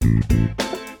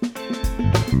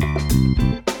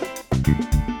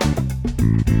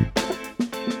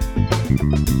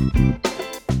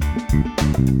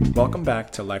Welcome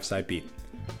back to Lifeside Beat.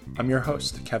 I'm your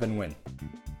host, Kevin Nguyen.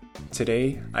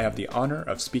 Today, I have the honor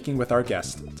of speaking with our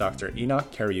guest, Dr.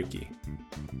 Enoch Kariuki.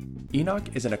 Enoch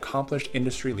is an accomplished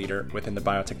industry leader within the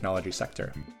biotechnology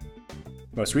sector.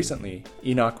 Most recently,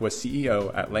 Enoch was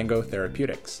CEO at Lengo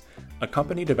Therapeutics, a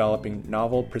company developing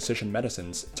novel precision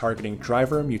medicines targeting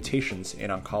driver mutations in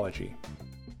oncology.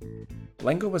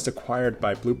 Lengo was acquired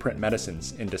by Blueprint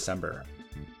Medicines in December.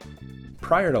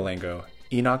 Prior to Lengo,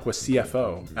 Enoch was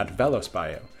CFO at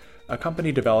VelosBio, a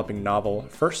company developing novel,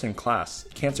 first-in-class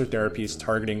cancer therapies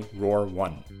targeting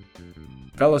ROR1.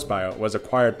 VelosBio was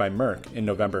acquired by Merck in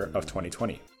November of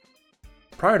 2020.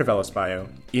 Prior to VelosBio,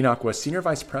 Enoch was Senior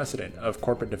Vice President of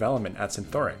Corporate Development at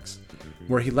Synthorx,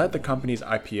 where he led the company's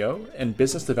IPO and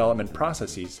business development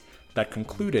processes that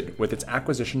concluded with its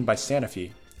acquisition by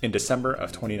Sanofi in December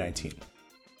of 2019.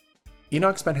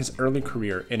 Enoch spent his early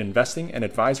career in investing and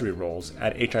advisory roles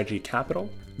at HIG Capital,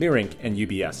 Leerink, and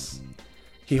UBS.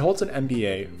 He holds an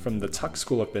MBA from the Tuck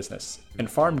School of Business and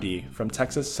PharmD from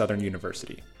Texas Southern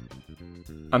University.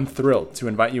 I'm thrilled to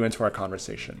invite you into our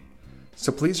conversation,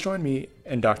 so please join me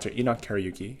and Dr. Enoch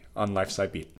Kariuki on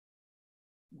Lifeside Beat.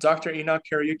 Dr. Enoch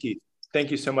Kariuki,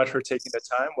 thank you so much for taking the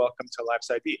time. Welcome to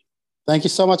Lifeside Beat. Thank you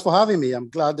so much for having me. I'm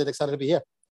glad and excited to be here.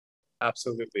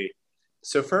 Absolutely.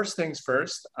 So first things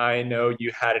first, I know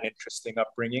you had an interesting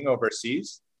upbringing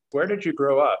overseas. Where did you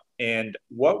grow up, and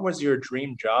what was your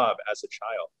dream job as a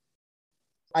child?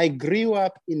 I grew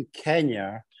up in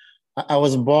Kenya. I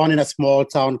was born in a small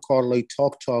town called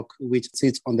Loitoktok, which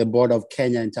sits on the border of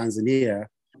Kenya and Tanzania.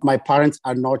 My parents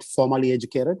are not formally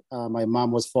educated. My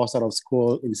mom was forced out of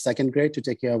school in second grade to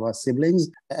take care of her siblings.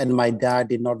 And my dad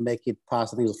did not make it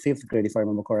past, I think it was fifth grade, if I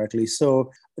remember correctly.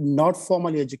 So not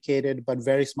formally educated, but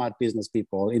very smart business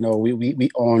people. You know, we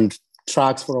owned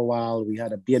trucks for a while. We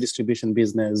had a beer distribution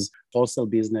business, wholesale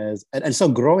business. And so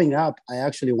growing up, I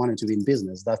actually wanted to be in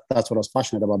business. That's what I was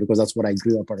passionate about because that's what I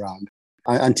grew up around.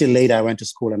 Until later, I went to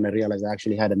school and I realized I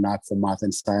actually had a knack for math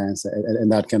and science.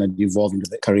 And that kind of evolved into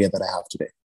the career that I have today.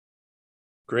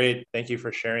 Great. Thank you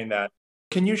for sharing that.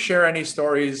 Can you share any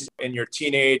stories in your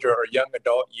teenage or young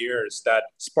adult years that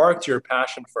sparked your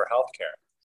passion for healthcare?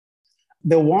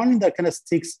 The one that kind of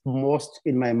sticks most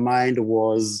in my mind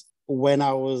was when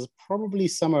I was probably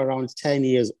somewhere around 10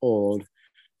 years old.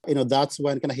 You know, that's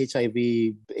when kind of HIV,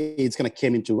 AIDS kind of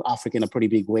came into Africa in a pretty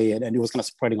big way, and it was kind of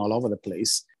spreading all over the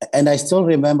place. And I still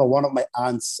remember one of my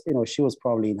aunts, you know, she was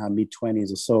probably in her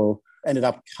mid-20s or so, ended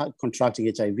up contracting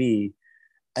HIV.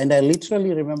 And I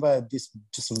literally remember this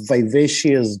just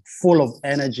vivacious, full of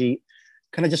energy,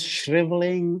 kind of just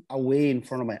shriveling away in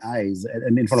front of my eyes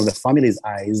and in front of the family's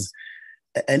eyes,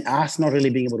 and us not really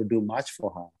being able to do much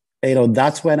for her. You know,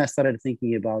 that's when I started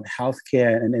thinking about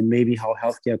healthcare and maybe how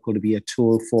healthcare could be a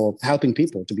tool for helping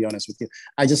people, to be honest with you.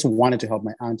 I just wanted to help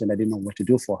my aunt and I didn't know what to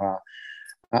do for her.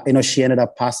 You know, she ended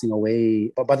up passing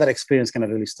away, but that experience kind of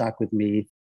really stuck with me.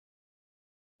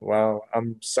 Wow,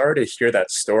 I'm sorry to hear that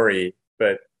story,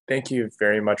 but thank you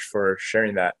very much for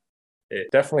sharing that. It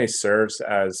definitely serves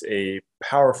as a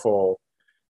powerful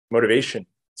motivation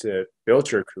to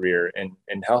build your career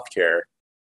in healthcare.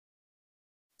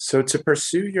 So to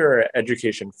pursue your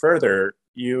education further,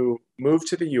 you moved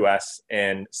to the US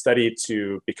and studied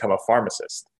to become a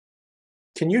pharmacist.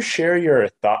 Can you share your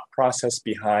thought process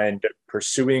behind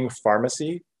pursuing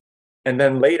pharmacy? And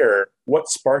then later, what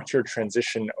sparked your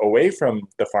transition away from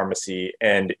the pharmacy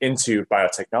and into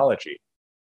biotechnology?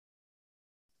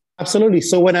 Absolutely.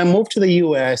 So when I moved to the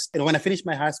US, and when I finished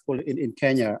my high school in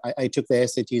Kenya, I took the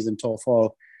SATs and TOEFL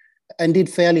and did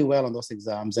fairly well on those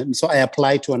exams. And so I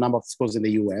applied to a number of schools in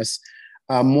the US,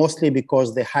 mostly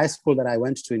because the high school that I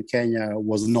went to in Kenya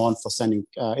was known for sending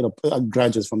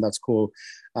graduates from that school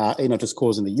to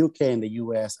schools in the UK and the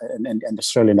US and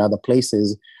Australia and other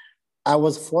places. I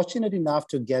was fortunate enough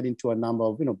to get into a number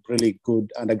of really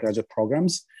good undergraduate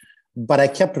programs. But I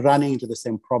kept running into the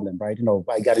same problem, right? You know,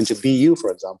 I got into BU, for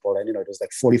example, and, it was like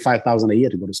 $45,000 a year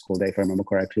to go to school there, if I remember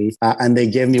correctly. And they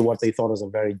gave me what they thought was a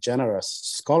very generous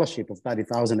scholarship of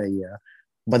 $30,000 a year.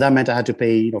 But that meant I had to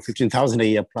pay, $15,000 a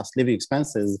year plus living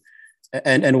expenses.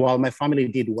 And while my family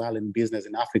did well in business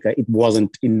in Africa, it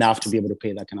wasn't enough to be able to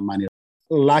pay that kind of money.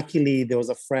 Luckily, there was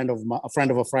a friend of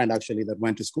a friend actually that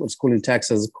went to school in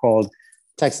Texas called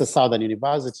Texas Southern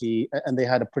University, and they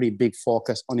had a pretty big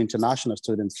focus on international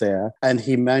students there. And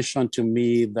he mentioned to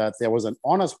me that there was an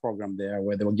honors program there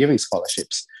where they were giving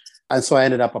scholarships. And so I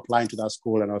ended up applying to that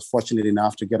school, and I was fortunate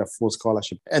enough to get a full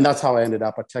scholarship. And that's how I ended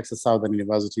up at Texas Southern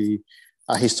University,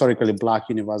 a historically Black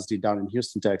university down in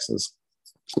Houston, Texas.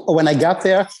 When I got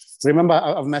there, remember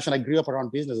I've mentioned I grew up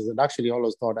around businesses and actually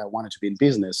always thought I wanted to be in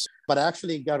business. But I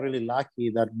actually got really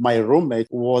lucky that my roommate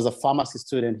was a pharmacy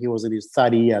student. He was in his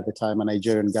third year at the time, a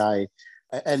Nigerian guy.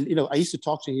 And, I used to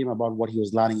talk to him about what he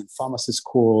was learning in pharmacy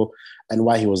school and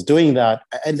why he was doing that.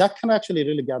 And that kind of actually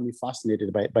really got me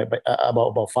fascinated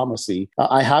about pharmacy.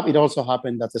 It also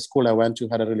happened that the school I went to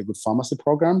had a really good pharmacy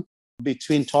program.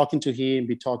 Between talking to him,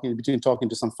 between talking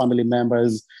to some family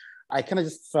members, I kind of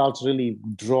just felt really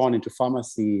drawn into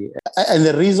pharmacy. And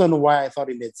the reason why I thought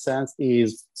it made sense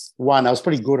is, one, I was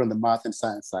pretty good on the math and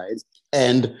science side.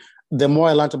 And the more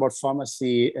I learned about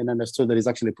pharmacy and understood that it's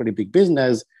actually a pretty big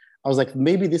business, I was like,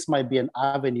 maybe this might be an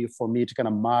avenue for me to kind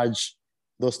of merge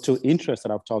those two interests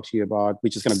that I've talked to you about,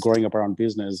 which is kind of growing up around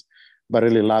business, but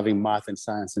really loving math and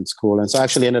science in school. And so I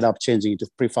actually ended up changing into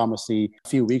pre-pharmacy a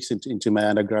few weeks into my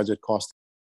undergraduate course.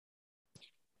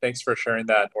 Thanks for sharing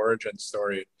that origin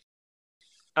story.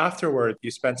 Afterward, you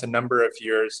spent a number of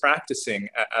years practicing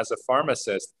as a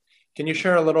pharmacist. Can you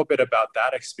share a little bit about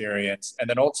that experience? And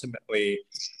then ultimately,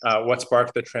 what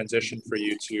sparked the transition for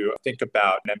you to think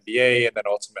about an MBA and then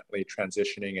ultimately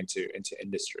transitioning into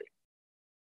industry?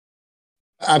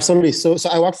 Absolutely. So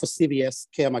I worked for CVS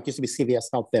Caremark, used to be CVS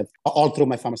Health there, all through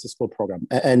my pharmacy school program.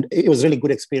 And it was really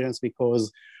good experience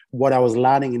because what I was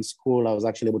learning in school, I was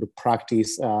actually able to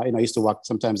practice. I used to work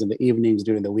sometimes in the evenings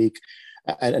during the week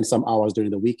and some hours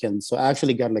during the weekend. So I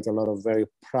actually got like a lot of very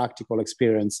practical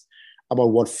experience about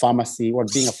what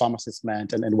being a pharmacist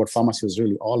meant and what pharmacy was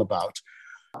really all about.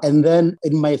 And then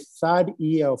in my third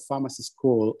year of pharmacy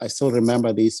school, I still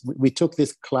remember this, we took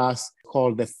this class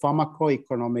called the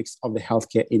Pharmacoeconomics of the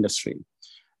Healthcare Industry.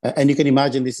 And you can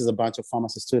imagine this is a bunch of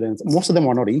pharmacy students. Most of them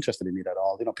were not interested in it at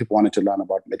all. People wanted to learn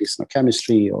about medicinal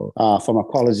chemistry or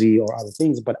pharmacology or other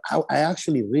things. But I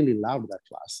actually really loved that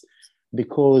class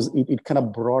because it kind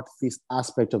of brought this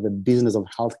aspect of the business of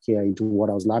healthcare into what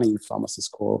I was learning in pharmacy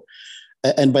school.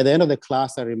 And by the end of the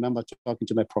class, I remember talking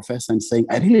to my professor and saying,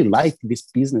 I really like this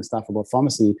business stuff about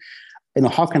pharmacy.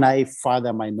 How can I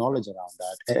further my knowledge around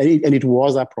that? And it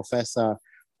was a professor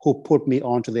who put me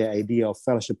onto the idea of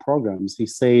fellowship programs. He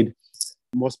said,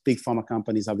 most big pharma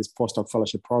companies have these postdoc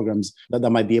fellowship programs that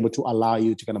might be able to allow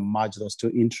you to kind of merge those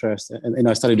two interests. And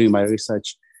I started doing my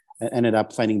research and ended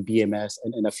up finding BMS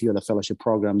and a few other fellowship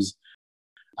programs.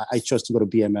 I chose to go to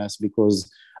BMS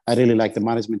because I really like the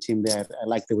management team there. I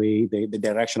like the way the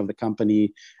direction of the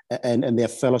company, and their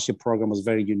fellowship program was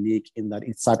very unique in that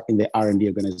it sat in the R&D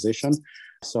organization.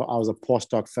 So I was a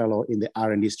postdoc fellow in the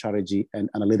R&D strategy and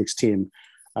analytics team.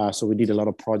 So we did a lot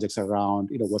of projects around,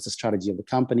 what's the strategy of the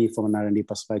company from an R&D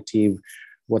perspective,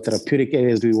 what therapeutic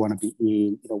areas do we want to be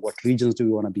in, what regions do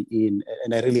we want to be in,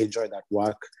 and I really enjoyed that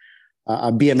work.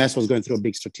 BMS was going through a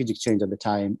big strategic change at the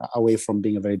time, away from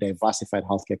being a very diversified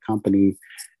healthcare company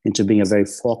into being a very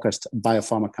focused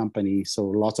biopharma company. So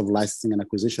lots of licensing and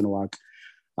acquisition work,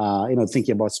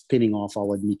 thinking about spinning off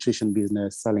our nutrition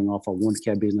business, selling off our wound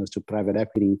care business to private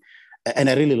equity. And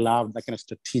I really loved that kind of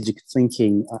strategic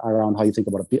thinking around how you think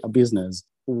about a business.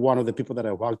 One of the people that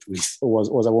I worked with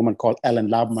was a woman called Ellen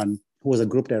Labman, who was a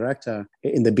group director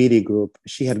in the BD group.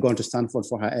 She had gone to Stanford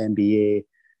for her MBA.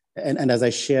 And as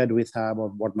I shared with her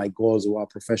about what my goals were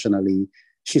professionally,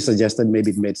 she suggested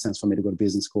maybe it made sense for me to go to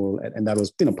business school. And that was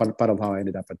part of how I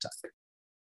ended up at Tech.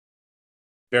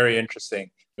 Very interesting.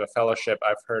 A fellowship,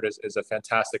 I've heard, is a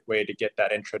fantastic way to get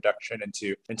that introduction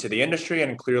into the industry.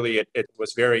 And clearly it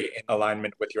was very in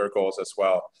alignment with your goals as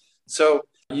well. So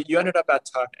you ended up at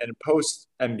Tuck, and post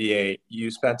MBA, you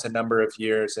spent a number of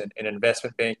years in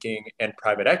investment banking and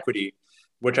private equity,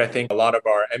 which I think a lot of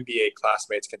our MBA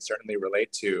classmates can certainly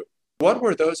relate to. What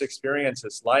were those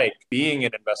experiences like being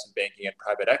in investment banking and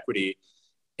private equity?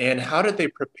 And how did they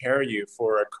prepare you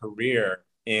for a career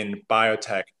in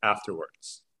biotech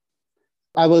afterwards?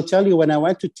 I will tell you, when I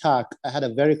went to Tuck, I had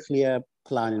a very clear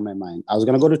plan in my mind. I was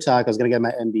going to go to Tuck, I was going to get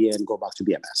my MBA and go back to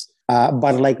BMS.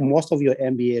 But like most of your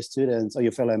MBA students or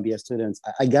your fellow MBA students,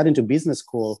 I got into business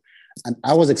school and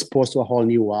I was exposed to a whole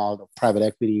new world of private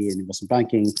equity and investment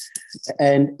banking.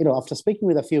 And, after speaking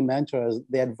with a few mentors,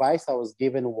 the advice I was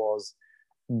given was,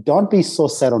 don't be so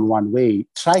set on one way.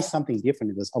 Try something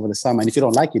different over the summer. And if you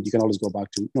don't like it, you can always go back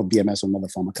to BMS or another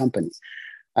pharma company.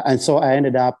 And so I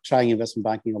ended up trying investment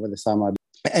banking over the summer.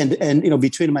 And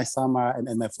between my summer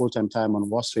and my full-time time on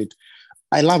Wall Street,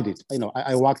 I loved it.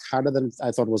 I worked harder than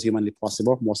I thought was humanly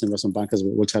possible. Most investment bankers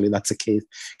will tell you that's the case.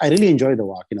 I really enjoyed the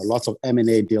work. Lots of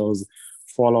M&A deals,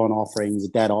 follow-on offerings,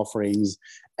 debt offerings.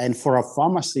 And for a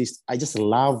pharmacist, I just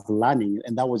loved learning.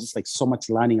 And that was just like so much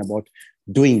learning about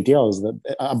doing deals,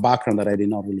 a background that I did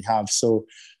not really have. So,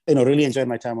 really enjoyed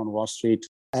my time on Wall Street.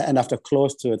 And after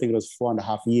close to, I think it was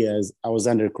 4.5 years, I was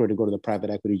then recruited to go to the private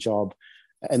equity job.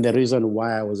 And the reason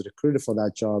why I was recruited for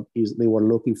that job is they were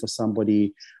looking for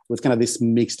somebody with kind of this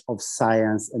mix of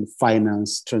science and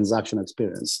finance transaction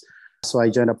experience. So I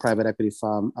joined a private equity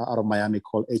firm out of Miami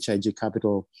called HIG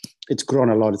Capital. It's grown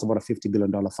a lot. It's about a $50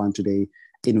 billion fund today,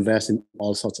 invests in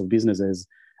all sorts of businesses.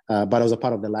 But I was a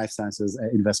part of the life sciences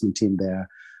investment team there.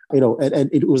 And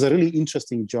it was a really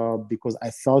interesting job because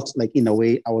I felt like, in a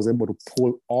way, I was able to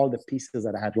pull all the pieces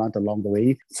that I had learned along the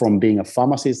way, from being a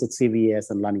pharmacist at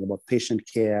CVS and learning about patient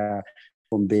care,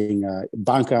 from being a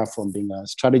banker, from being a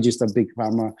strategist at Big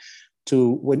Pharma,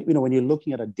 to when you're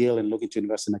looking at a deal and looking to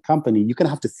invest in a company, you kind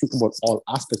of have to think about all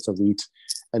aspects of it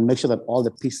and make sure that all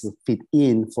the pieces fit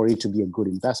in for it to be a good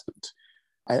investment.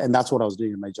 And that's what I was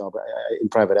doing in my job in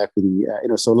private equity.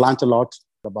 So learned a lot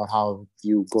about how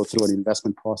you go through an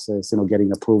investment process,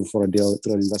 getting approved for a deal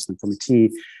through an investment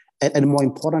committee. And more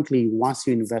importantly, once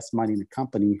you invest money in a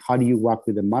company, how do you work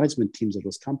with the management teams of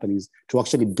those companies to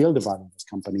actually build the value of those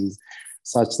companies,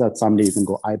 such that someday you can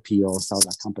go IPO or sell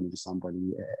that company to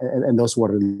somebody. And those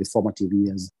were really formative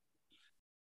years.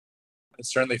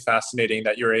 It's certainly fascinating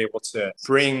that you're able to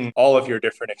bring all of your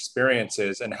different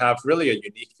experiences and have really a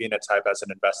unique phenotype as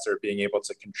an investor, being able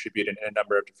to contribute in a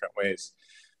number of different ways.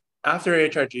 After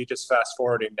HIG, just fast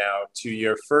forwarding now to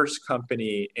your first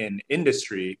company in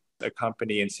industry, a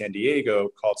company in San Diego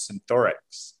called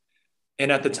Synthorx.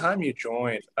 And at the time you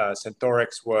joined,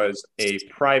 Synthorx was a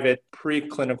private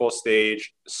preclinical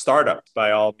stage startup by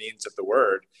all means of the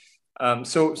word.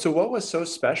 So what was so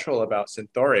special about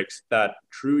Synthorx that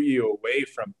drew you away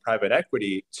from private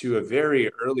equity to a very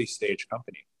early stage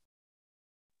company?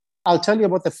 I'll tell you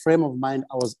about the frame of mind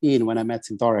I was in when I met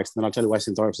Synthorx, and I'll tell you why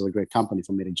Synthorx was a great company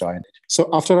for me to join it. So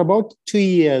after about 2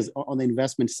 years on the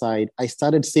investment side, I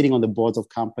started sitting on the boards of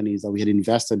companies that we had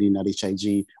invested in at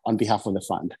HIG on behalf of the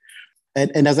fund.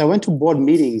 And as I went to board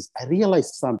meetings, I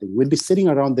realized something. We'd be sitting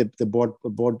around the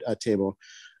board table.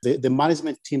 The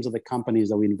management teams of the companies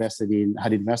that we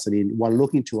had invested in, were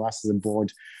looking to us as a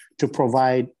board to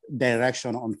provide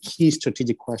direction on key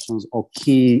strategic questions or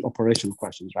key operational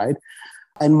questions, right?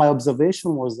 And my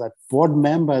observation was that board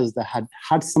members that had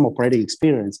had some operating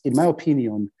experience, in my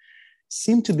opinion,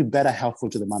 seemed to be better helpful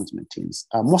to the management teams,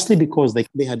 mostly because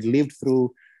they had lived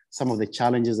through some of the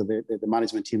challenges that the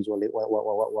management teams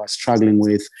were struggling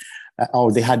with,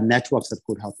 or they had networks that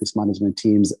could help these management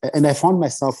teams. And I found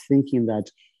myself thinking that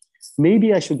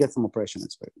maybe I should get some operational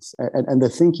experience. And the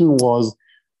thinking was,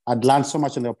 I'd learned so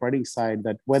much on the operating side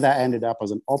that whether I ended up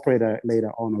as an operator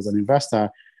later on as an investor,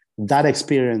 that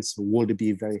experience would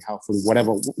be very helpful,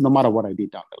 no matter what I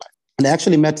did down the line. And I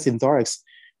actually met Synthorx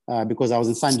because I was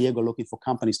in San Diego looking for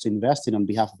companies to invest in on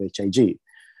behalf of HIG.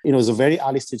 It was a very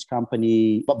early stage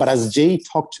company, but as Jay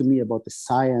talked to me about the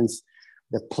science,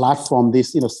 the platform,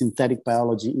 this synthetic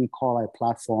biology, E. coli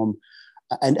platform,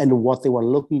 and what they were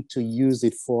looking to use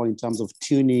it for in terms of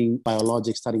tuning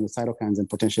biologics, starting with cytokines and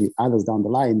potentially others down the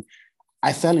line,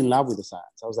 I fell in love with the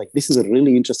science. I was like, this is a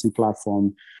really interesting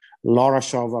platform. Laura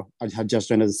Shawver had just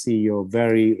joined as a CEO,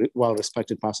 very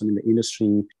well-respected person in the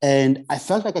industry. And I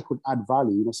felt like I could add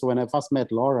value. So when I first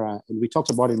met Laura, and we talked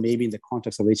about it maybe in the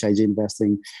context of HIG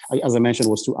investing, as I mentioned,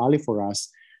 it was too early for us.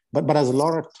 But as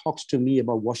Laura talked to me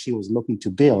about what she was looking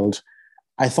to build,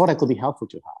 I thought I could be helpful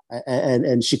to her.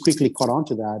 And she quickly caught on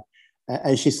to that.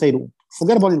 And she said,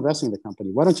 forget about investing in the company.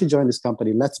 Why don't you join this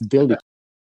company? Let's build it.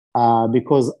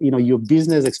 Because your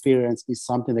business experience is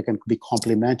something that can be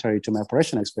complementary to my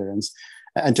operational experience,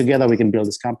 and together we can build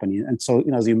this company. And so,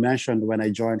 as you mentioned, when I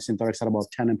joined, Synthorx had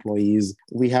about 10 employees.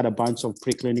 We had a bunch of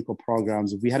preclinical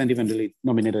programs. We hadn't even really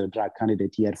nominated a drug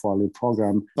candidate yet for our lead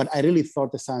program, but I really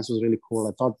thought the science was really cool.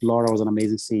 I thought Laura was an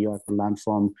amazing CEO I could learn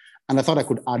from, and I thought I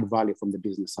could add value from the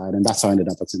business side, and that's how I ended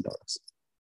up at Synthorx.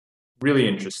 Really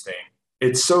interesting.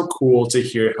 It's so cool to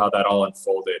hear how that all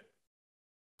unfolded.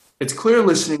 It's clear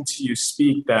listening to you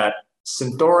speak that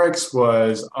Synthorx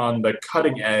was on the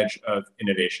cutting edge of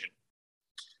innovation.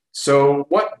 So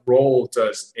what role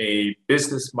does a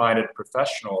business-minded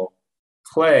professional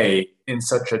play in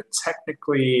such a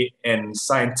technically and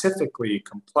scientifically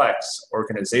complex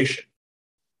organization?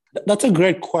 That's a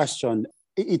great question.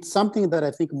 It's something that I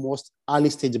think most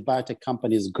early-stage biotech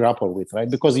companies grapple with, right?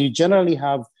 Because you generally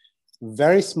have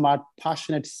very smart,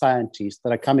 passionate scientists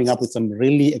that are coming up with some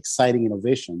really exciting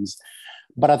innovations.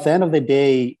 But at the end of the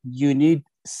day, you need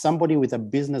somebody with a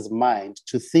business mind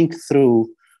to think through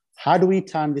how do we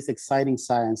turn this exciting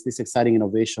science, this exciting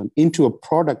innovation into a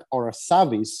product or a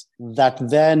service that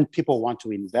then people want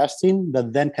to invest in,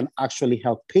 that then can actually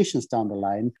help patients down the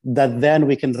line, that then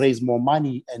we can raise more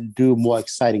money and do more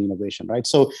exciting innovation, right?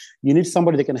 So you need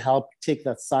somebody that can help take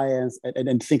that science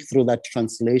and think through that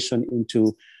translation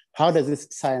into how does this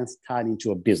science turn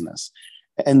into a business?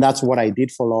 And that's what I did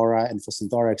for Laura and for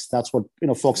Synthorx. That's what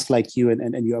folks like you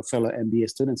and your fellow MBA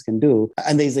students can do.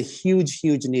 And there's a huge,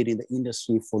 huge need in the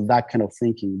industry for that kind of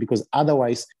thinking, because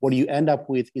otherwise what you end up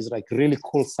with is like really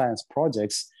cool science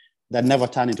projects that never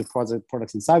turn into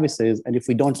products and services. And if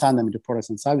we don't turn them into products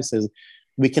and services,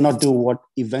 we cannot do what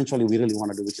eventually we really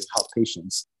want to do, which is help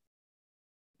patients.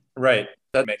 Right.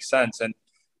 That makes sense. And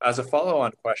as a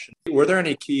follow-on question, were there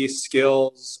any key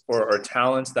skills or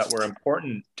talents that were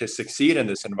important to succeed in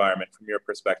this environment from your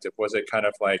perspective? Was it kind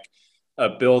of like a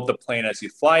build the plane as you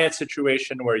fly it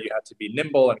situation where you had to be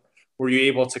nimble? And were you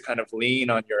able to kind of lean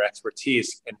on your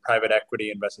expertise in private equity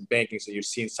investment banking? So you've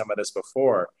seen some of this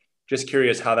before. Just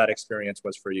curious how that experience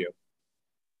was for you.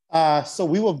 So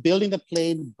we were building the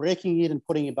plane, breaking it and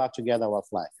putting it back together while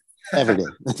flying. Every day.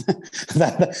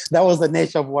 that was the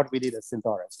nature of what we did at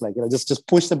Synthorx. Like, just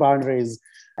push the boundaries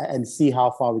and see how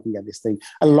far we can get this thing.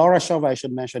 And Laura Shova, I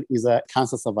should mention, is a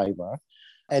cancer survivor.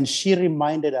 And she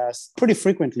reminded us pretty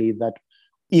frequently that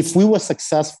if we were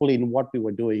successful in what we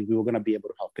were doing, we were going to be able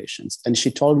to help patients. And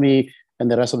she told me and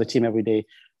the rest of the team every day,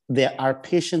 there are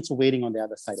patients waiting on the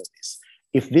other side of this.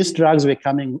 If these drugs we're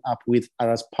coming up with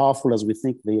are as powerful as we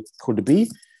think they could be,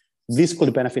 this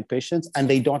could benefit patients, and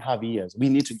they don't have years. We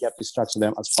need to get this drugs to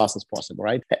them as fast as possible,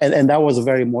 right? And that was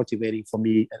very motivating for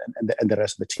me and the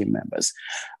rest of the team members.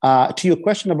 To your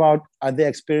question about are there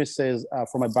experiences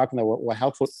from my background that were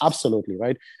helpful? Absolutely,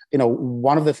 right?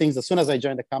 One of the things, as soon as I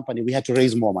joined the company, we had to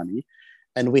raise more money.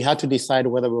 And we had to decide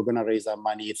whether we were going to raise our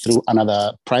money through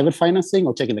another private financing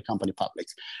or taking the company public.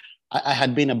 I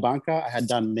had been a banker. I had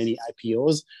done many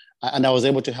IPOs. And I was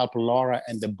able to help Laura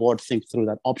and the board think through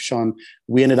that option.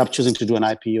 We ended up choosing to do an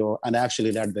IPO, and I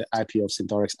actually led the IPO of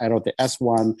Synthorx. I wrote the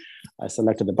S1, I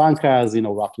selected the bankers,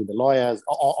 working with the lawyers,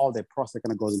 all the process that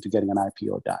kind of goes into getting an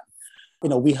IPO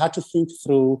done. We had to think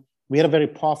through, we had a very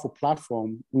powerful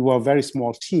platform. We were a very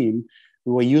small team.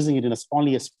 We were using it in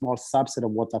only a small subset of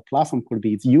what that platform could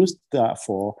be used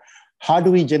for. How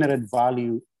do we generate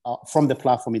value from the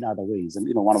platform in other ways?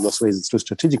 And one of those ways is through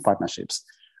strategic partnerships.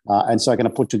 And so I kind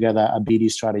of put together a BD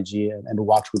strategy and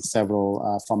worked with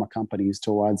several pharma companies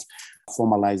towards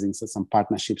formalizing some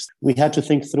partnerships. We had to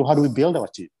think through how do we build our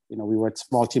team. We were a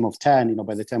small team of 10.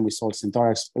 By the time we sold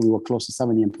Synthorx, we were close to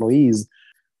 70 employees.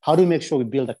 How do we make sure we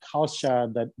build a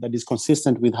culture that is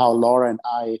consistent with how Laura and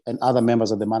I and other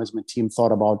members of the management team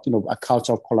thought about, a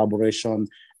culture of collaboration,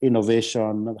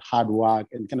 innovation, hard work,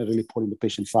 and kind of really putting the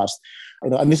patient first.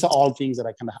 And these are all things that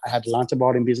I had learned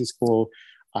about in business school.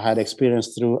 I had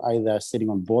experience through either sitting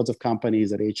on boards of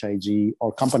companies at HIG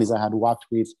or companies I had worked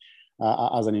with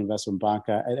as an investment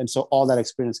banker. And so all that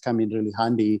experience came in really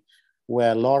handy,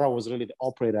 where Laura was really the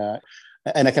operator.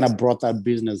 And I kind of brought that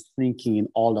business thinking in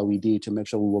all that we did to make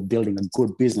sure we were building a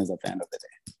good business at the end of the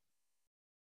day.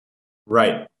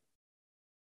 Right.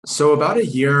 So about a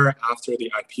year after the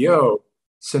IPO,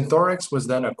 Synthorx was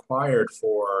then acquired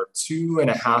for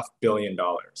 $2.5 billion.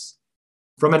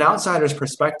 From an outsider's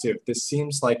perspective, this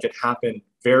seems like it happened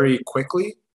very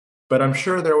quickly, but I'm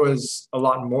sure there was a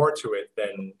lot more to it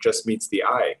than just meets the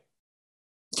eye.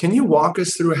 Can you walk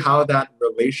us through how that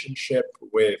relationship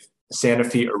with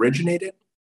Sanofi originated,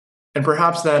 and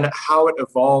perhaps then how it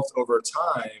evolved over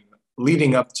time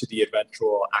leading up to the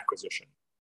eventual acquisition?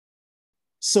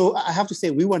 So I have to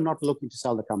say, we were not looking to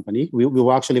sell the company. We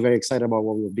were actually very excited about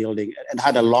what we were building and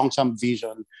had a long-term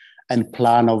vision and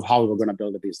plan of how we were going to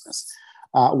build the business.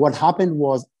 What happened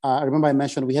was, I remember I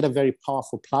mentioned we had a very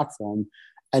powerful platform,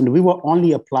 and we were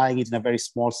only applying it in a very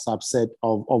small subset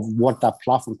of what that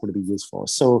platform could be used for.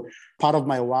 So part of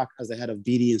my work as the head of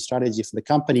BD and strategy for the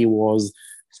company was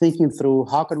thinking through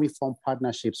how can we form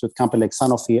partnerships with companies like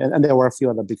Sanofi, and there were a few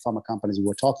other big pharma companies we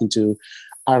were talking to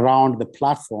around the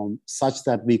platform, such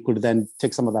that we could then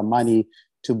take some of that money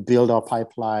to build our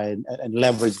pipeline and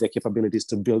leverage their capabilities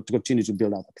to continue to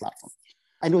build out the platform.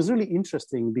 And it was really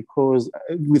interesting because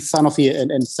with Sanofi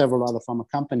and several other pharma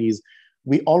companies,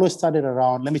 we always started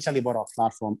around, let me tell you about our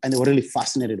platform. And they were really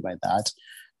fascinated by that.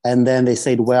 And then they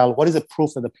said, well, what is the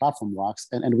proof that the platform works?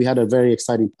 And we had a very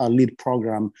exciting lead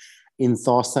program in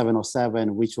Thor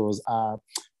 707, which was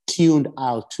tuned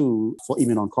IL-2 for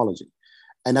immuno-oncology.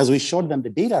 And as we showed them the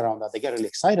data around that, they get really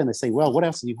excited and they say, well, what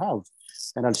else do you have?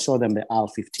 And I'll show them the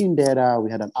IL-15 data.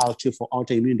 We had an IL-2 for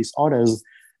autoimmune disorders.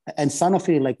 And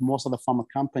Sanofi, like most of the pharma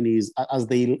companies, as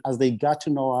they got to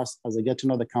know us, as they get to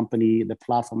know the company, the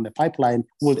platform, the pipeline,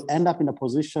 would end up in a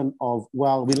position of,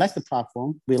 well, we like the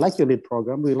platform, we like your lead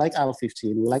program, we like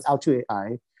IL-15, we like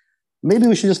IL-2AI. Maybe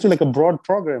we should just do like a broad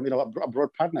program, a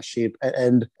broad partnership.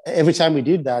 And every time we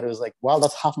did that, it was like, well,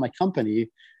 that's half my company.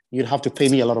 You'd have to pay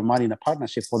me a lot of money in a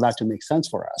partnership for that to make sense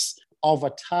for us.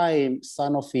 Over time,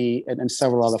 Sanofi and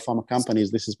several other pharma companies,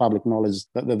 this is public knowledge,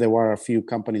 that there were a few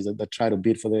companies that tried to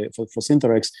bid for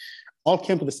Synthorx, all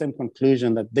came to the same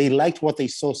conclusion that they liked what they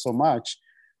saw so much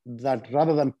that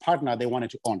rather than partner, they wanted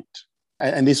to own it.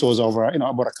 And this was over,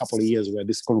 about a couple of years where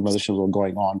these conversations were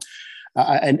going on.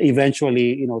 And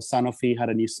eventually, Sanofi had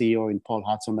a new CEO in Paul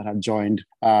Hudson that had joined.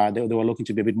 They were looking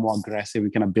to be a bit more aggressive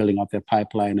in kind of building up their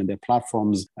pipeline and their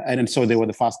platforms. And so they were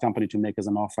the first company to make us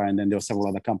an offer. And then there were several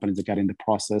other companies that got in the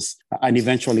process. And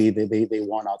eventually they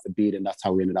won out the bid. And that's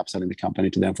how we ended up selling the company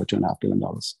to them for $2.5 billion.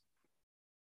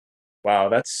 Wow,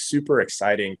 that's super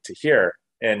exciting to hear.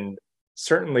 And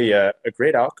certainly a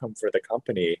great outcome for the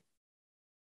company.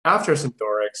 After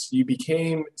Synthorx, you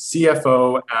became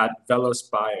CFO at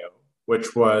Velos Bio,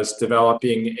 which was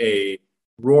developing a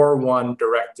ROR1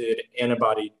 directed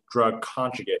antibody drug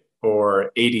conjugate,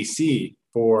 or ADC,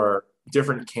 for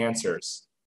different cancers.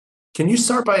 Can you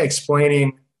start by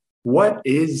explaining what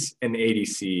is an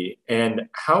ADC and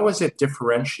how is it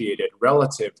differentiated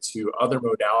relative to other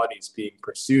modalities being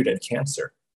pursued in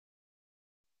cancer?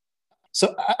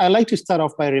 So I like to start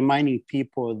off by reminding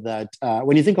people that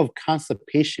when you think of cancer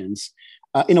patients,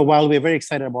 while we're very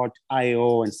excited about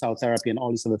IO and cell therapy and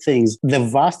all these other things, the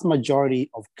vast majority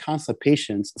of cancer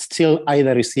patients still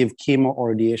either receive chemo or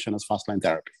radiation as first-line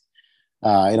therapy.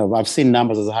 I've seen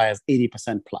numbers as high as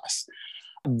 80% plus.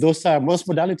 Those are most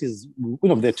modalities,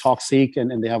 they're toxic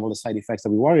and they have all the side effects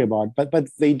that we worry about, but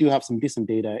they do have some decent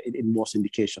data in most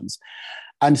indications.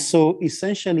 And so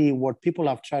essentially what people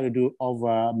have tried to do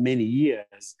over many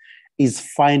years is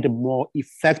find more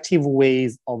effective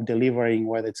ways of delivering,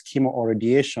 whether it's chemo or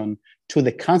radiation, to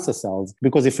the cancer cells.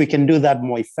 Because if we can do that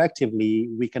more effectively,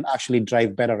 we can actually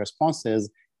drive better responses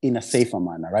in a safer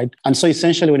manner, right? And so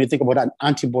essentially, when you think about an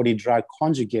antibody drug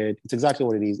conjugate, it's exactly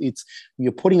what it is. It's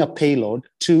you're putting a payload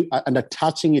to and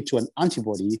attaching it to an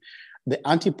antibody. The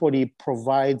antibody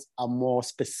provides a more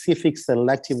specific,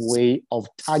 selective way of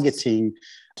targeting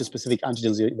to specific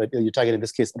antigens that you target, in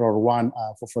this case, ROR1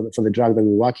 for the drug that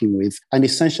we're working with. And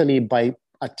essentially, by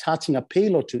attaching a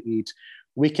payload to it,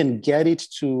 we can get it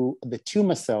to the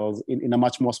tumor cells in a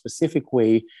much more specific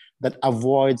way that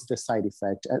avoids the side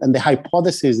effect. And the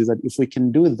hypothesis is that if we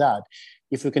can do that,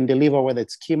 if we can deliver, whether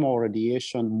it's chemo or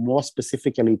radiation, more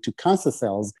specifically to cancer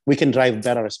cells, we can drive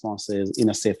better responses in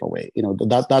a safer way.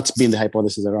 That's been the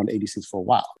hypothesis around ADCs for a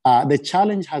while. The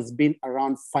challenge has been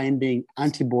around finding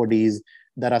antibodies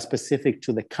that are specific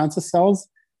to the cancer cells,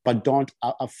 but don't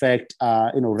affect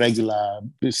regular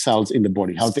cells in the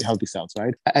body, healthy cells,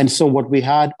 right? And so what we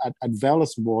had at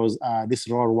Velos was this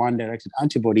ROR1 directed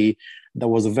antibody that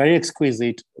was very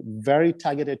exquisite, very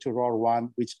targeted to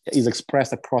ROR1, which is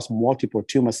expressed across multiple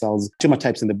tumor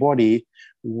types in the body.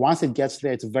 Once it gets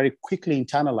there, it's very quickly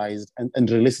internalized and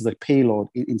releases a payload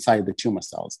inside the tumor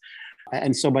cells.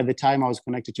 And so by the time I was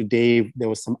connected to Dave, there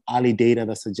was some early data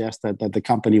that suggested that the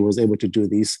company was able to do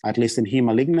this, at least in heme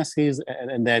malignancies.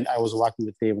 And then I was working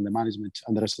with Dave and the management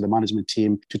and the rest of the management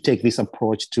team to take this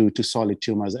approach to solid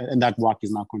tumors. And that work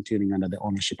is now continuing under the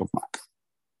ownership of Merck.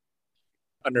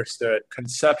 Understood.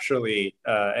 Conceptually,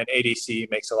 an ADC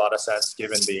makes a lot of sense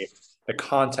given the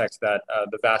context that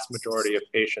the vast majority of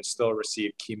patients still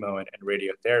receive chemo and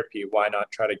radiotherapy. Why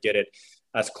not try to get it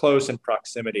as close in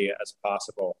proximity as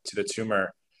possible to the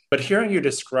tumor? But hearing you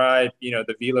describe,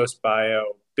 the Velos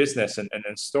Bio business and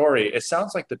story, it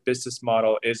sounds like the business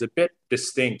model is a bit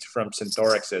distinct from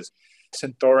Synthorx's.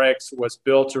 Synthorx was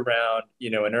built around,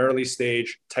 an early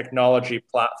stage technology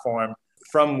platform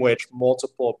from which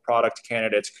multiple product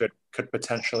candidates could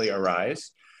potentially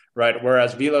arise, right?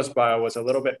 Whereas Velos Bio was a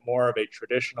little bit more of a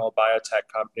traditional biotech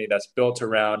company that's built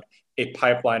around a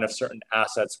pipeline of certain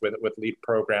assets with lead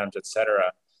programs, et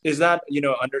cetera. Is that,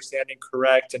 understanding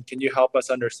correct? And can you help us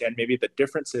understand maybe the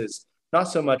differences, not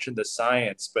so much in the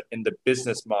science, but in the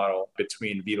business model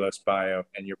between Velos Bio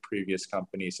and your previous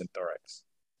company, Synthorx?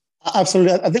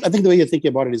 Absolutely. I think the way you're thinking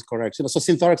about it is correct. So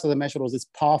Synthorx, as I mentioned, was this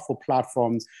powerful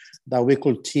platform that we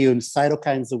could tune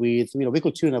cytokines with. We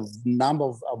could tune a number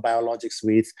of biologics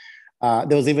with.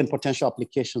 There was even potential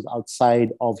applications outside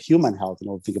of human health,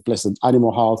 places,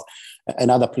 animal health,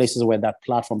 and other places where that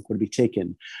platform could be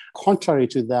taken. Contrary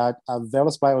to that,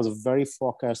 Velos Bio was very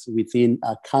focused within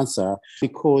cancer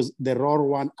because the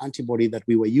ROR1 antibody that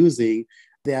we were using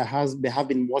there have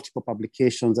been multiple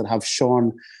publications that have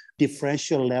shown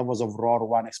differential levels of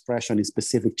ROR1 expression in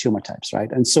specific tumor types,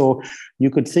 right? And so you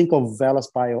could think of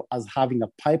VelosBio as having a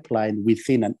pipeline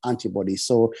within an antibody.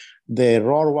 So the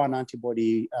ROR1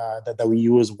 antibody that we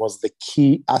use was the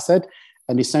key asset.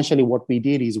 And essentially what we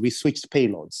did is we switched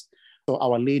payloads. So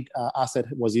our lead asset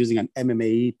was using an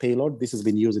MMAE payload. This has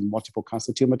been used in multiple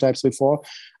cancer tumor types before.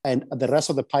 And the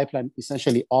rest of the pipeline,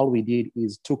 essentially all we did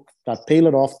is took that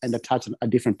payload off and attached a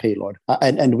different payload.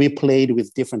 And we played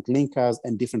with different linkers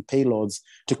and different payloads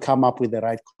to come up with the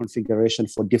right configuration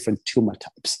for different tumor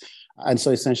types. And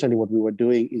so essentially what we were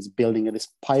doing is building this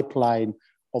pipeline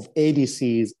of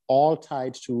ADCs all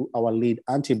tied to our lead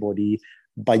antibody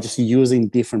by just using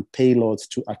different payloads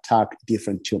to attack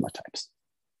different tumor types.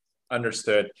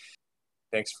 Understood.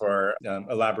 Thanks for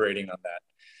elaborating on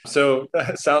that. So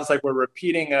it sounds like we're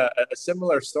repeating a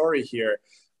similar story here,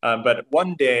 but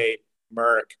one day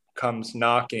Merck comes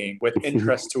knocking with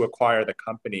interest to acquire the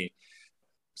company.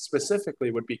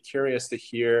 Specifically, would be curious to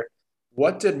hear,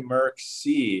 what did Merck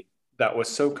see that was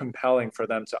so compelling for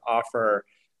them to offer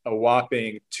a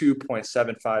whopping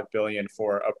 $2.75 billion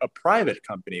for a private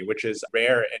company, which is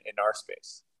rare in our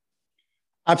space?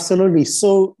 Absolutely.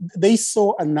 So they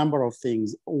saw a number of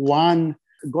things. One,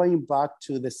 going back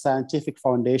to the scientific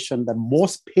foundation that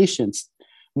most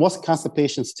cancer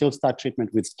patients still start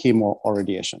treatment with chemo or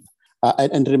radiation.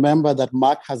 And remember that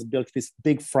Merck has built this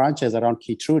big franchise around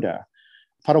Keytruda.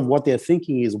 Part of what they're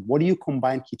thinking is, what do you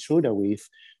combine Keytruda with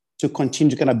to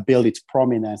continue to kind of build its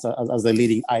prominence as a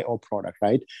leading IO product,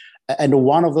 right? And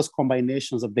one of those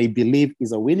combinations that they believe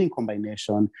is a winning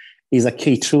combination is a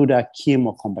Keytruda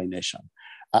chemo combination.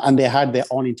 And they had their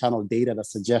own internal data that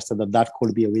suggested that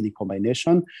could be a winning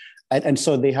combination. And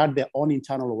so they had their own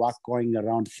internal work going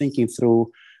around thinking through,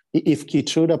 if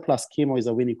Keytruda plus chemo is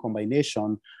a winning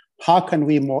combination, how can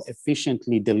we more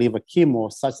efficiently deliver chemo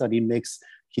such that it makes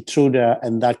Keytruda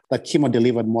and that chemo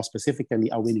delivered more specifically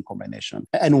a winning combination?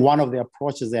 And one of the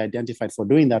approaches they identified for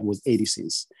doing that was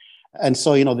ADCs. And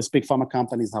so, these big pharma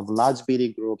companies have large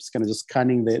BD groups kind of just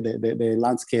scanning the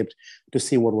landscape to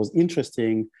see what was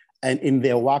interesting. And in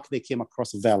their work, they came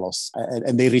across Velos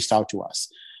and they reached out to us.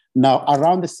 Now,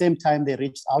 around the same time they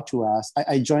reached out to us,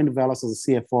 I joined Velos as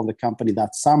a CFO of the company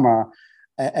that summer,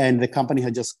 and the company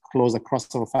had just closed a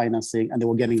crossover financing and they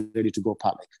were getting ready to go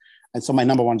public. And so my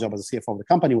number one job as a CFO of the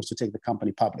company was to take the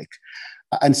company public.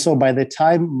 And so by the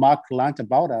time Merck learned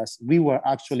about us, our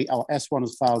S1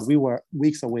 was filed. We were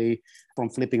weeks away from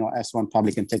flipping our S1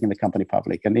 public and taking the company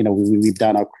public. And, we've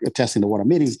done our testing the water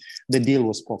meetings. The deal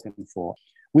was spoken for.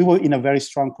 We were in a very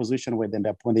strong position when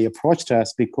they approached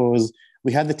us, because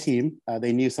we had the team.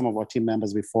 They knew some of our team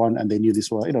members before, and they knew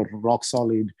these were, rock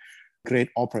solid, great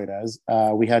operators.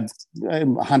 We had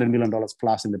 $100 million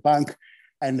plus in the bank,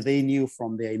 and they knew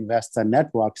from their investor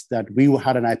networks that we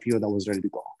had an IPO that was ready to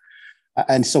go.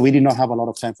 And so we did not have a lot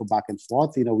of time for back and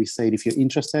forth. We said, if you're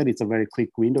interested, it's a very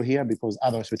quick window here, because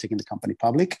otherwise we're taking the company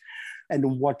public.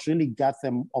 And what really got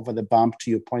them over the bump,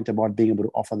 to your point about being able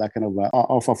to offer that kind of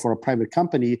offer for a private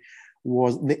company,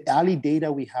 was the early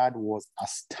data we had was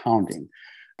astounding.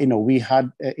 We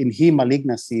had in heme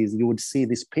malignancies, you would see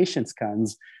these patient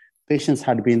scans. Patients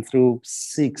had been through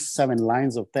 6-7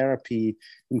 lines of therapy,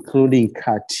 including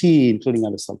CAR-T, including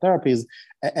other cell therapies,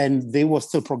 and they were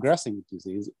still progressing with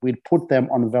disease. We'd put them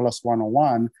on Velos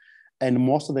 101, and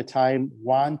most of the time,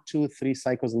 1, 2, 3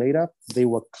 cycles later, they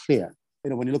were clear.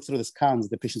 When you look through the scans,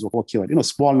 the patients were cured.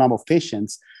 Small number of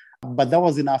patients, but that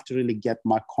was enough to really get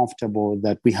Merck comfortable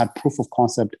that we had proof of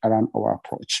concept around our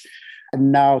approach.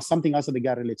 And now something else that they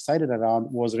got really excited around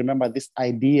was, remember, this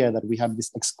idea that we had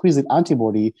this exquisite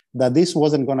antibody, that this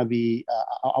wasn't going to be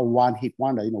a one-hit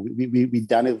wonder. We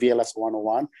done it VLS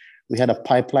 101. We had a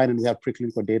pipeline and we had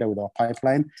preclinical data with our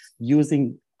pipeline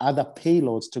using other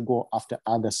payloads to go after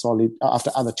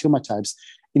other tumor types,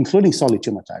 including solid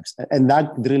tumor types. And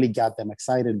that really got them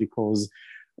excited, because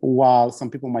while some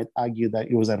people might argue that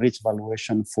it was a rich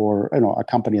valuation for a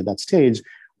company at that stage,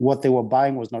 what they were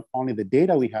buying was not only the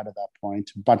data we had at that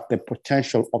point, but the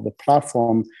potential of the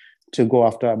platform to go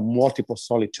after multiple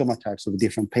solid tumor types with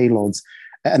different payloads.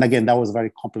 And again, that was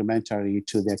very complementary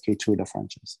to their Keytruda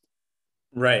franchise.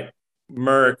 Right.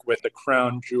 Merck, with the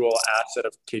crown jewel asset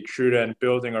of Keytruda and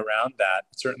building around that,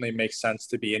 certainly makes sense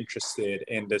to be interested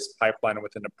in this pipeline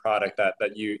within a product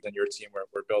that you and your team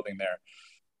were building there.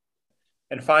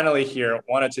 And finally here,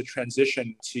 wanted to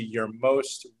transition to your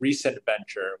most recent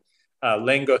venture,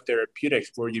 Lengo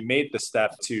Therapeutics, where you made the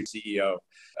step to CEO.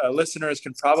 Listeners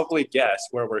can probably guess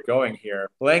where we're going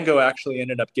here. Lengo actually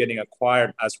ended up getting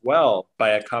acquired as well by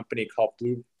a company called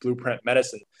Blueprint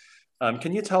Medicine.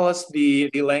 Can you tell us the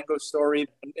Lango story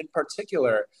in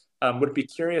particular? Would be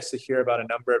curious to hear about a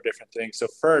number of different things. So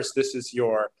first, this is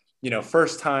your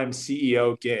first time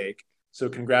CEO gig. So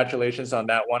congratulations on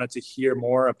that. Wanted to hear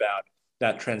more about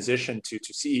that transition to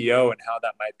CEO and how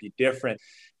that might be different.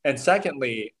 And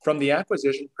secondly, from the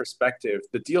acquisition perspective,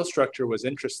 the deal structure was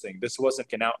interesting. This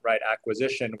wasn't an outright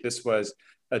acquisition. This was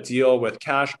a deal with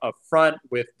cash upfront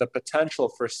with the potential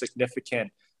for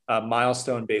significant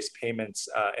milestone-based payments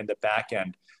in the back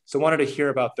end. So wanted to hear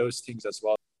about those things as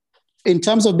well. In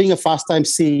terms of being a first-time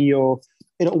CEO,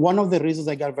 one of the reasons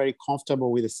I got very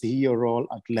comfortable with the CEO role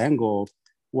at Lango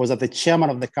was that the chairman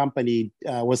of the company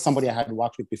was somebody I had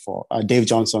worked with before, Dave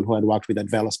Johnson, who I had worked with at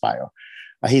VeloSpire.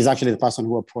 He's actually the person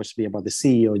who approached me about the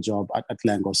CEO job at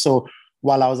Lango. So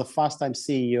while I was a first-time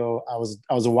CEO, I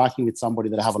was working with somebody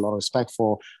that I have a lot of respect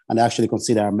for and I actually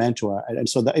consider a mentor. And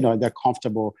so that, they're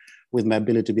comfortable with my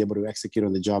ability to be able to execute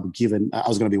on the job, given I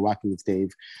was going to be working with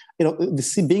Dave.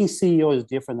 Being CEO is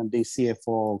different than being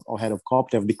CFO or head of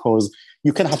CorpDev because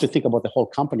you kind of have to think about the whole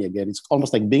company again. It's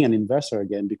almost like being an investor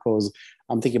again because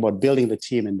I'm thinking about building the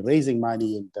team and raising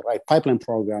money and the right pipeline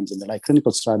programs and the right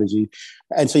clinical strategy.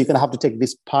 And so you're going to have to take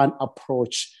this pan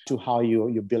approach to how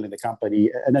you're building the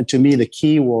company. And then to me, the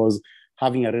key was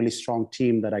having a really strong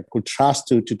team that I could trust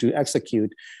to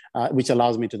execute, which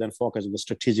allows me to then focus on the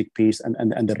strategic piece and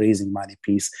the raising money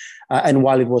piece. And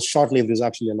while it was short-lived, it was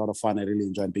actually a lot of fun. I really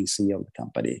enjoyed being CEO of the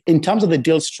company. In terms of the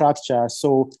deal structure,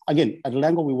 so again, at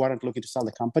Lango, we weren't looking to sell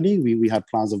the company. We had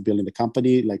plans of building the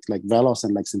company like Velos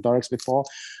and like Synthorx before.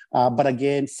 But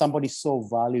again, somebody saw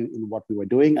value in what we were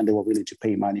doing and they were willing to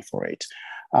pay money for it.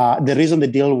 The reason the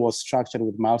deal was structured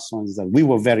with milestones is that we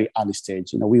were very early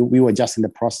stage. We were just in the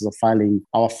process of filing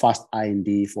our first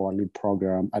IND for our lead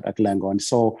program at Lango. And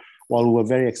so while we were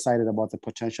very excited about the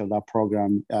potential of that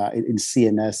program in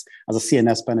CNS, as a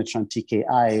CNS penetrant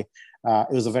TKI,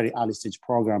 it was a very early stage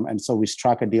program. And so we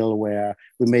struck a deal where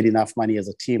we made enough money as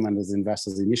a team and as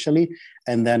investors initially.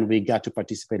 And then we got to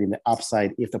participate in the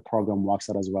upside if the program works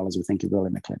out as well as we think it will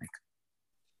in the clinic.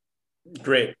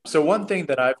 Great. So one thing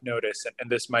that I've noticed, and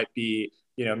this might be,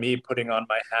 me putting on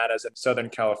my hat as a Southern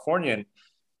Californian,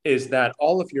 is that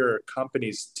all of your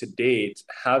companies to date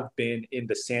have been in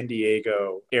the San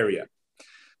Diego area.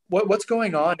 What's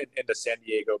going on in the San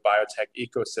Diego biotech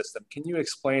ecosystem? Can you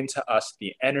explain to us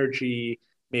the energy,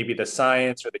 maybe the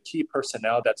science or the key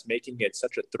personnel that's making it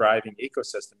such a thriving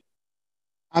ecosystem?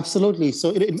 Absolutely.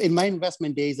 So in my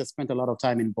investment days, I spent a lot of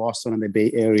time in Boston and the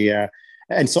Bay Area.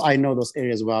 And so I know those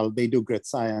areas well. They do great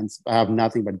science. I have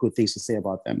nothing but good things to say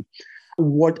about them.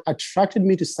 What attracted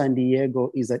me to San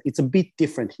Diego is that it's a bit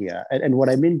different here. And what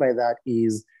I mean by that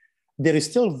is there is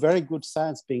still very good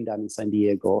science being done in San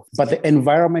Diego, but the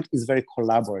environment is very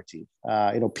collaborative.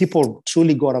 People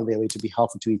truly go out of their way to be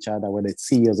helpful to each other, whether it's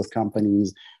CEOs of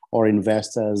companies or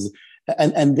investors.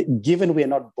 And given we are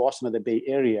not Boston or the Bay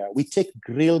Area, we take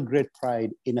real great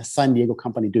pride in a San Diego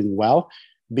company doing well,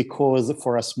 because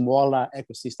for a smaller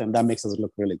ecosystem, that makes us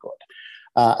look really good.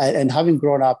 And having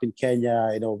grown up in Kenya,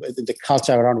 the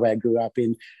culture around where I grew up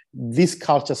in, this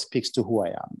culture speaks to who I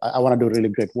am. I want to do really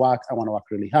great work. I want to work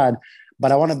really hard,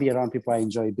 but I want to be around people I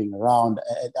enjoy being around.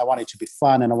 I want it to be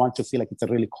fun, and I want to feel like it's a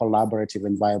really collaborative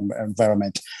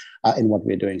environment in what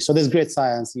we're doing. So there's great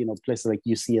science. Places like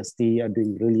UCSD are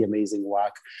doing really amazing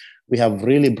work. We have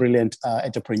really brilliant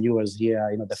entrepreneurs here,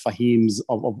 the Fahims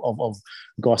of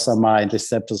Gossamer and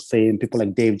Receptors fame. People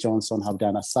like Dave Johnson have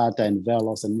done Asata and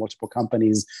Velos and multiple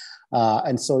companies.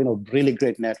 And so, really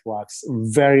great networks,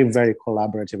 very, very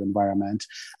collaborative environment.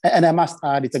 And I must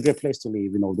add, it's a great place to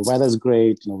live. The weather's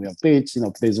great. We have beach,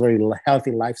 there's very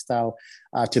healthy lifestyle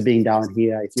to being down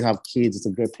here. If you have kids, it's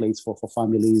a great place for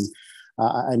families.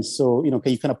 And so, you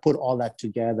kind of put all that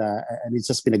together, and it's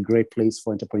just been a great place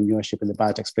for entrepreneurship in the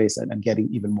biotech space and getting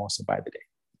even more so by the day.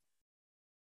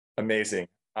 Amazing.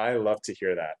 I love to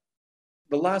hear that.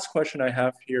 The last question I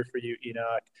have here for you,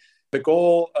 Enoch, the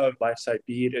goal of LifeSci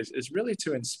Beat is really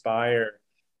to inspire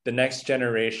the next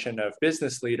generation of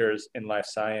business leaders in life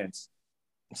science.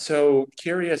 So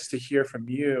curious to hear from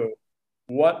you,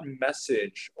 what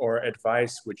message or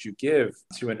advice would you give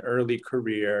to an early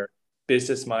career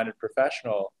business-minded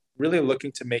professional really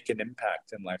looking to make an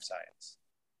impact in life science?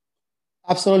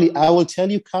 Absolutely. I will tell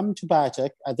you, come to biotech.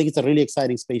 I think it's a really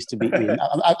exciting space to be in.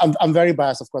 I'm very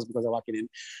biased, of course, because I work in it.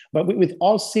 But with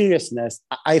all seriousness,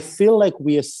 I feel like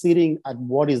we are sitting at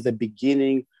what is the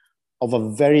beginning of a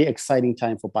very exciting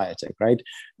time for biotech, right?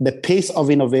 The pace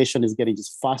of innovation is getting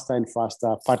just faster and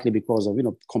faster, partly because of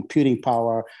computing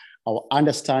power, Our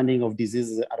understanding of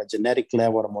diseases at a genetic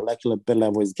level, at a molecular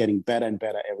level is getting better and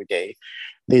better every day.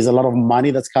 There's a lot of money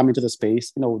that's coming to the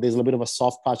space. There's a little bit of a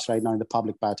soft patch right now in the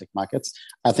public biotech markets.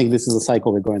 I think this is a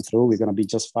cycle we're going through. We're going to be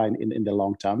just fine in the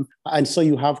long term. And so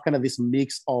you have kind of this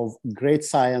mix of great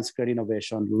science, great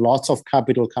innovation, lots of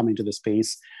capital coming to the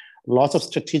space, lots of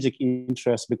strategic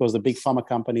interest, because the big pharma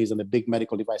companies and the big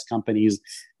medical device companies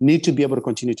need to be able to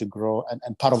continue to grow.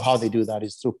 And part of how they do that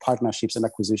is through partnerships and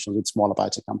acquisitions with smaller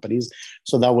biotech companies.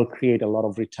 So that will create a lot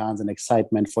of returns and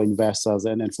excitement for investors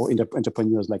and for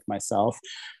entrepreneurs like myself.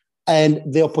 And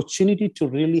the opportunity to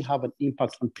really have an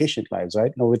impact on patient lives,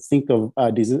 right? We think of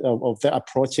the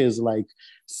approaches like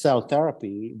cell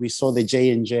therapy. We saw the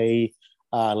J&J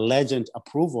Legend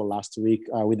approval last week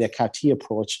with their CAR-T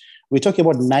approach. We're talking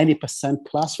about 90%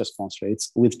 plus response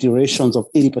rates with durations of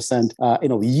 80%,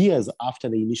 years after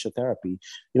the initial therapy.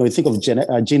 You think of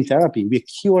gene therapy. We're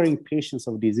curing patients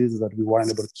of diseases that we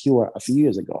weren't able to cure a few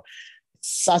years ago.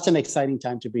 Such an exciting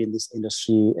time to be in this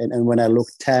industry. And when I look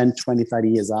 10, 20, 30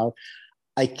 years out,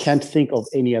 I can't think of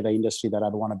any other industry that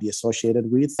I'd want to be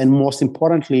associated with. And most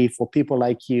importantly, for people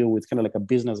like you with kind of like a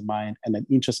business mind and an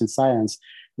interest in science,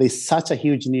 there's such a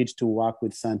huge need to work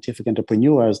with scientific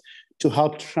entrepreneurs to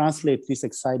help translate this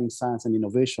exciting science and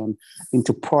innovation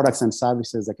into products and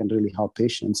services that can really help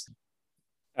patients.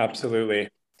 Absolutely.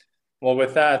 Well,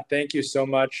 with that, thank you so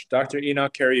much, Dr.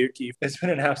 Enoch Kariuki. It's been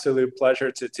an absolute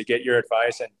pleasure to get your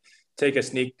advice and take a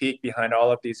sneak peek behind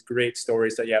all of these great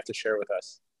stories that you have to share with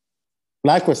us.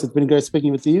 Likewise, it's been great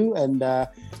speaking with you, and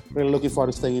really looking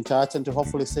forward to staying in touch and to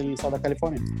hopefully seeing you in Southern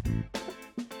California.